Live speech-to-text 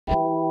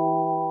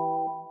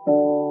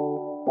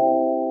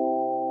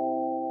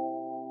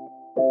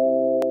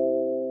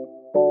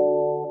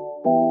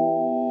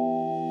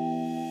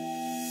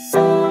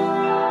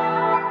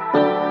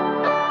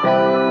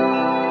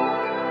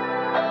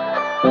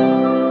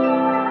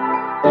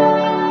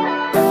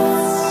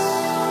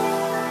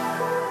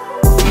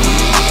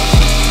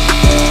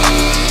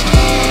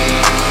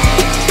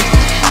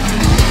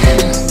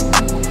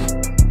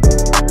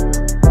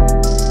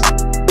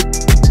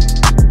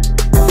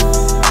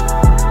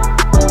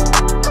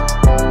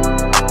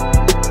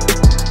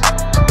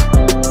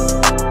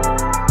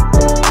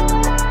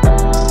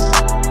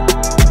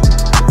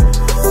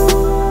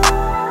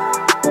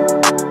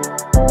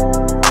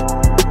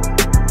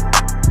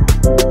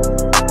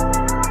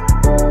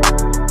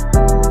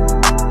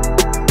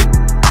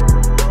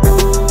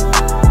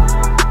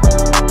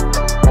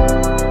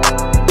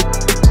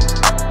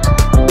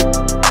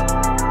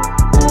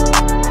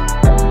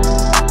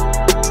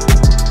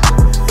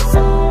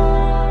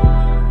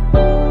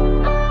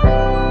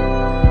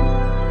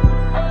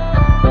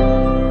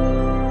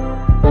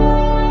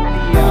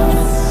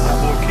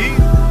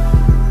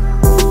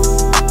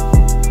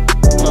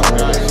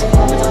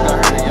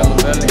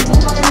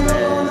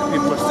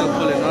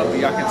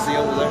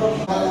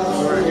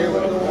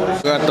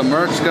Got the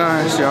merch,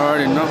 guys. You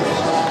already know.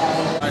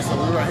 Alright, so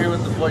we're right here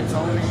with the boy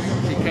Tony.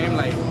 He came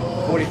like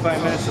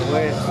 45 minutes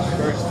away. It's his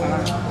first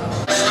time.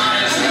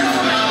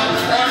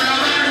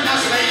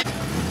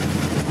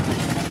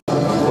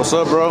 What's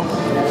up, bro?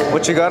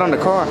 What you got on the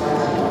car?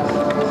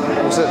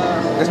 What's it?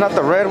 It's not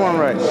the red one,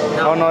 right?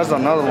 Oh no, it's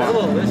another one.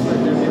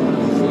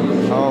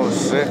 Oh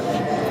shit.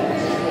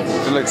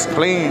 It looks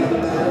clean.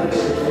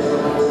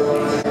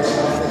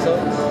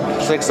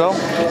 6.0?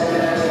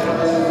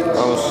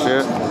 Oh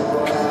shit.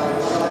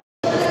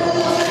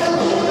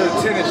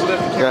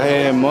 Got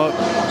him up.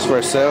 It's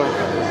for sale.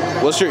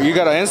 What's your? You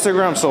got an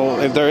Instagram, so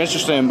if they're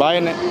interested in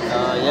buying it.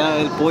 Yeah,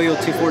 El Pollo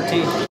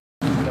 214.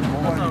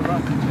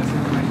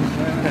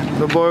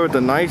 The boy with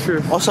the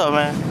nitrous. What's up,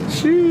 man?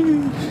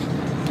 Sheesh.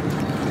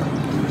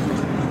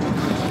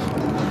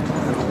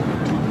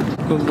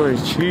 This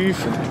boy's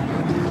chiefing.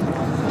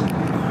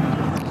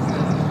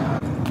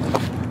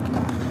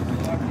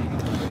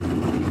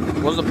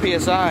 What's the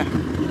PSI?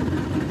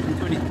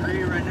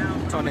 23 right now.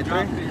 23?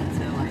 Like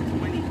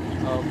 20.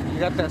 Oh, you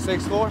got that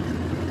 6.4?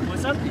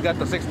 What's up? You got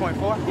the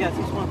 6.4? Yeah,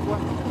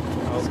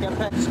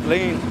 6.4. It's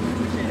clean.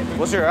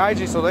 What's your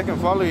IG so they can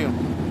follow you?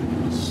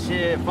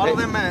 Shit, follow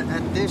them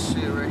at this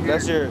shit right here.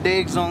 That's your...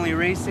 Diggs Only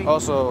Racing. Oh,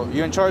 so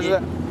you in charge of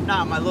that?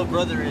 Nah, my little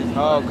brother is.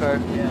 Oh, okay.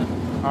 Yeah.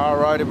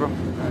 Alrighty, bro.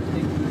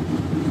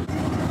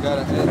 Got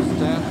an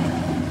S10.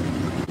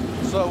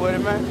 What's up with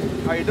it, man?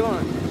 How you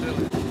doing?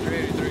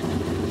 383.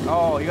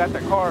 Oh, you got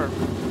the car.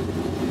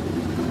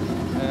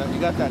 You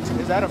got that.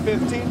 Is that a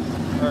 15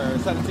 or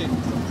 17? 15.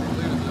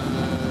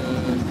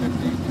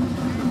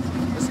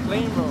 It's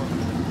clean, bro.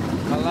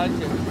 I like it.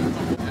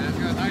 Yeah, it's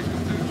got a nice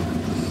one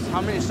too.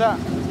 How many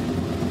shots? I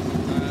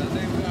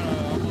think we got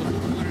almost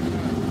 200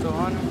 shots.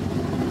 200?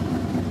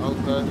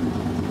 Okay.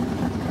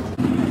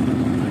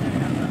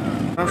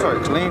 I'm sorry,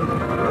 clean.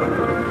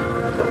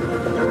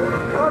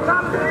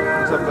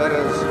 It's a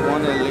better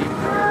one Elite.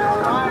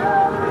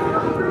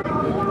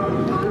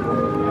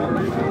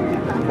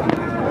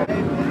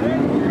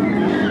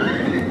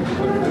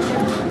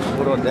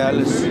 Puro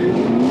Dallas.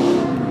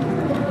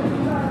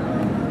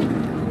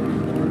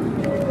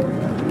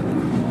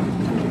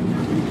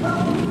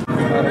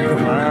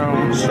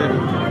 Shit.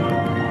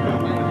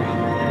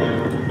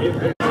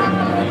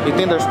 You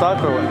think they're stock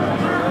or what?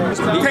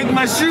 Take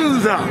my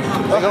shoes off.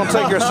 They're gonna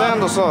take your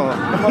sandals off.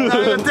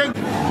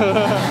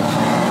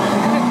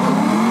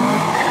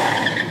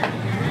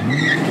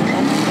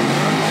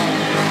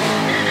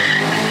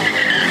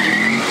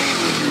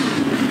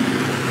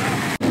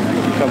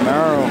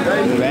 Camaro,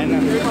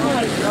 Venom.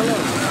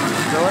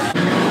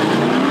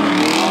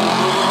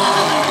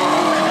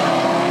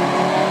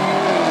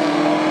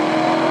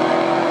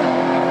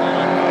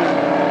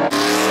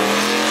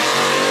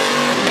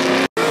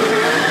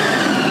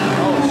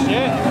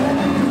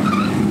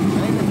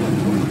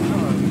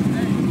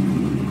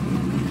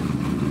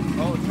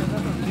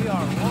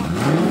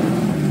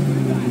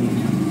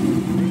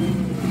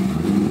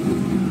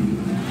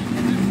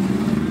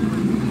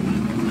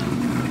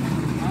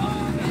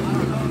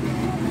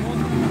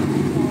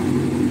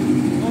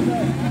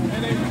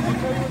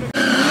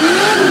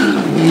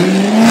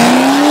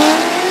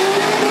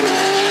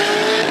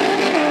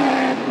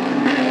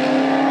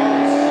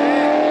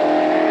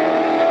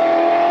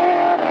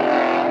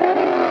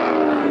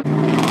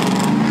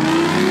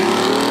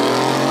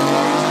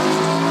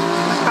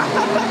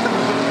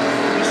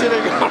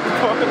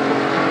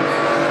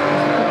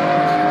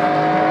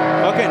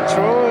 Fucking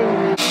Troy.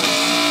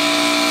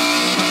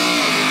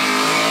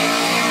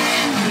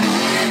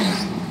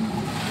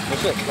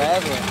 What's it,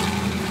 Clever?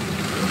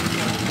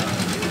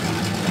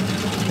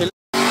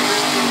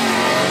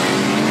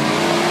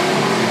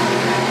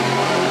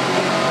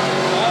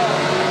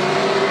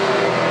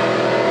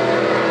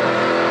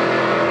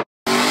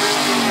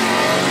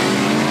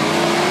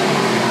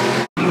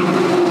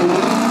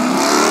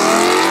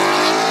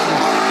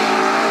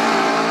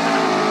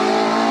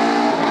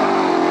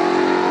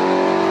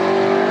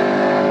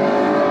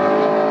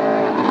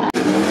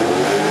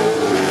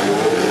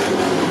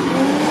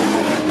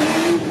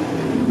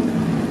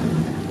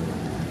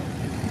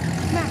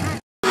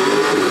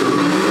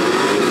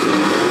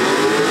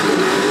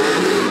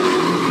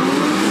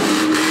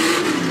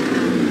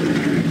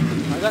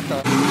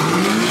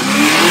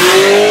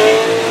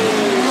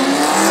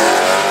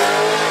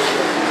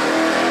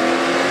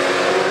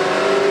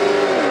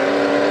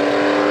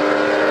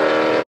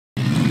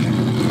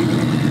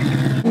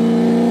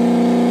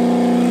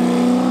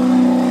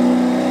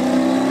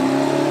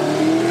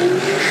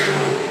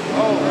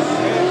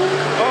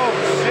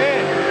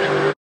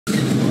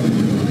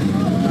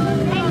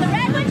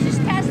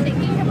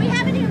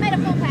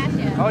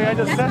 Oh, yeah,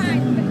 just that's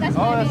mine. That's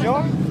oh, that's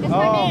yours? That's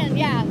my man,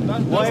 yeah.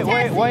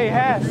 What he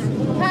has?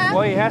 Huh?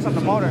 What he has on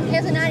the motor? He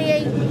has a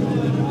 98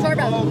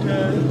 turbo.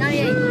 Okay.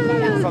 98.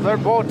 Yeah. So they're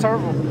both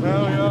turbo.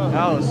 Hell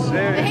yeah. Oh,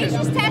 serious. And he's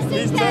just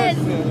testing because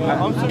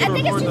I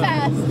think it's too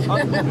fast.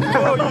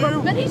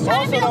 But he's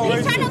trying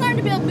to learn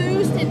to build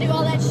boost and do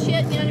all that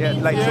shit, you know what I Yeah,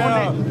 mean? like So,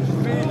 tuning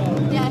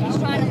it. yeah, he's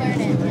trying to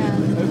learn it. Yeah.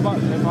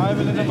 If I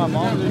ever live in my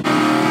mom's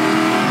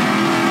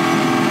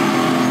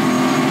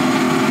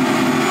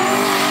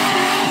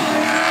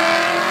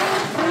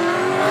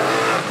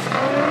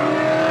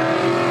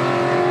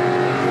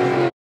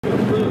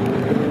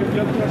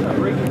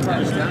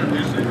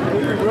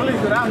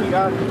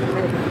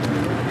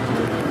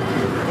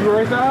You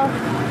race that?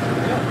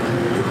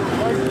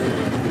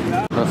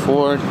 The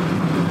Ford.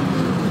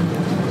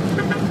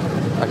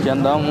 Aquí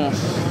andamos.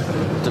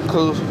 The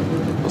cool.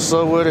 What's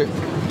up with it?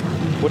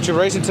 What you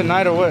racing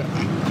tonight or what?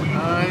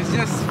 It's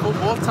just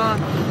football time.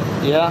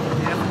 Yeah?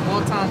 Yeah,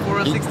 football time,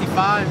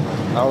 465.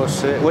 Oh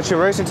shit. What you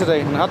racing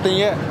today? Nothing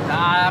yet?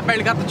 Nah, I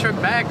barely got the truck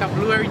back. I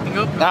blew everything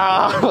up.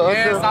 Ah,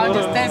 Yeah, so I'm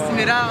just testing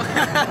it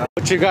out.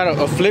 What you got?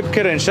 A flip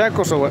kit and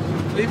shackles or what?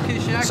 Flip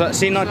kit shack.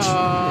 C-notch?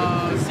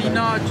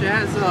 C-notch. It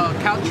has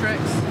cow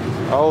tracks.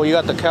 Oh, you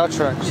got the cow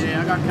tracks.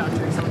 Yeah, I got cow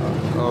tracks.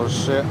 Oh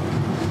shit.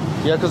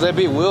 Yeah, cause they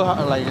be wheel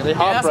like they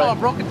hop That's right. how I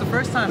broke it the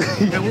first time.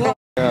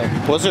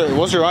 Yeah.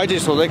 What's your IG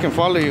so they can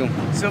follow you?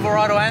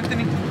 Silverado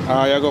Anthony.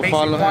 Ya go Basic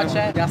follow quad him.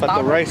 chat. Ya Para está,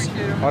 the race.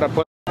 bro. Ahora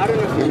pues.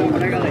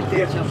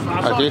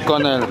 Aquí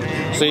con el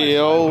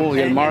CEO y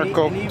el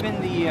Marco.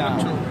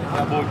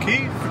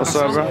 What's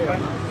up, bro?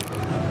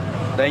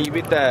 Then you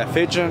beat that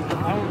Fidget. I'm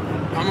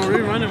gonna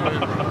rerun it,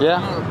 man.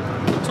 Yeah.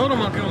 I told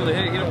him I'll give him the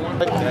hit. He don't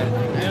want it.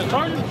 Yeah,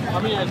 target.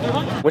 I mean, I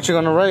do. What you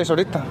gonna race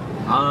ahorita?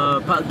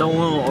 The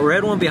one,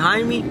 red one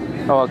behind me.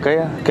 Oh, okay.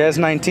 Okay, it's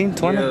 19,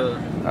 20? Yeah.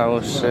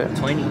 Oh, shit.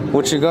 20.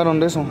 What you got on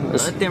this one?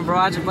 Nothing, bro.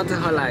 I just bought this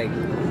for like.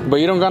 But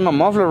you don't got no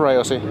muffler, right,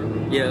 or see?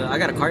 Yeah, I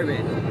got a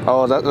carbon.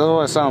 Oh, that's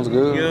why it sounds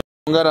good. Yeah.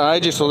 You got an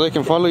IG so they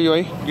can follow you,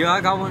 eh? Yeah,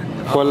 I got one.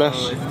 ¿Cuál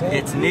es?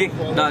 It's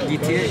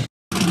Nick.dth.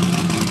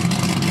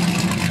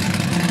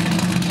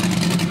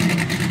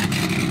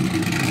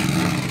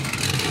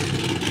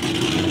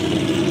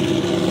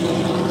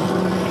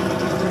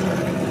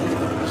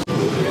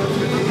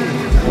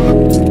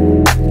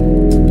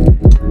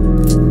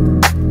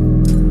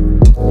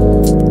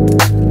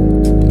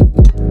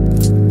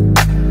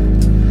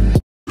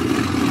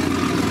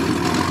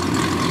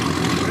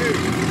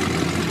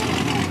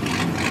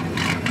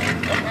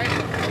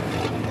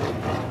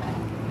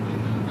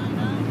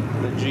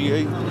 The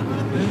G8.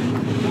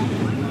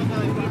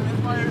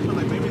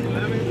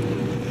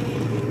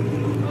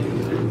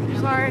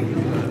 Sorry.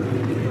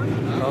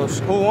 Oh,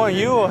 who won,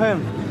 you or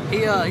him?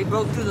 He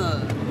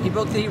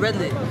red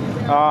lit.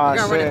 Ah, I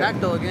gotta run it shit. back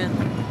though again.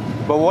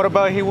 But what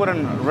about he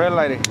wouldn't red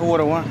light it? Who would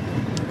have won?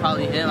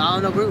 Probably him. I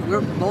don't know.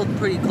 We're both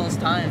pretty close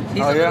times.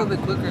 He's Oh, a yeah? little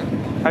bit quicker.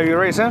 Have you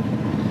raced him?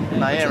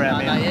 Not yet, right,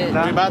 Not man. yet.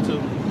 Nah. We about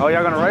to. Oh,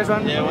 y'all gonna race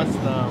one? Yeah, once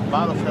the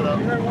bottle set up.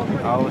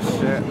 Oh,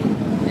 shit.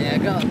 Yeah,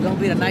 gonna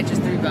be the nitrous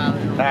 3 battle.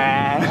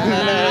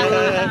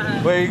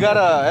 Wait, you got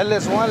a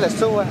LS1,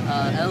 LS2 one?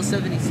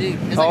 L76.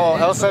 It's Oh,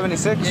 like a-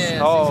 L76? Yeah.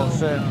 Oh, 6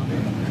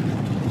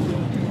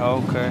 shit.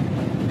 Okay.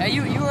 Hey,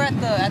 you were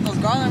at those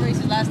Garland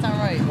races last time,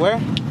 right? Where?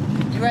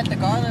 You were at the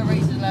Garland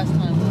races last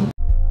time.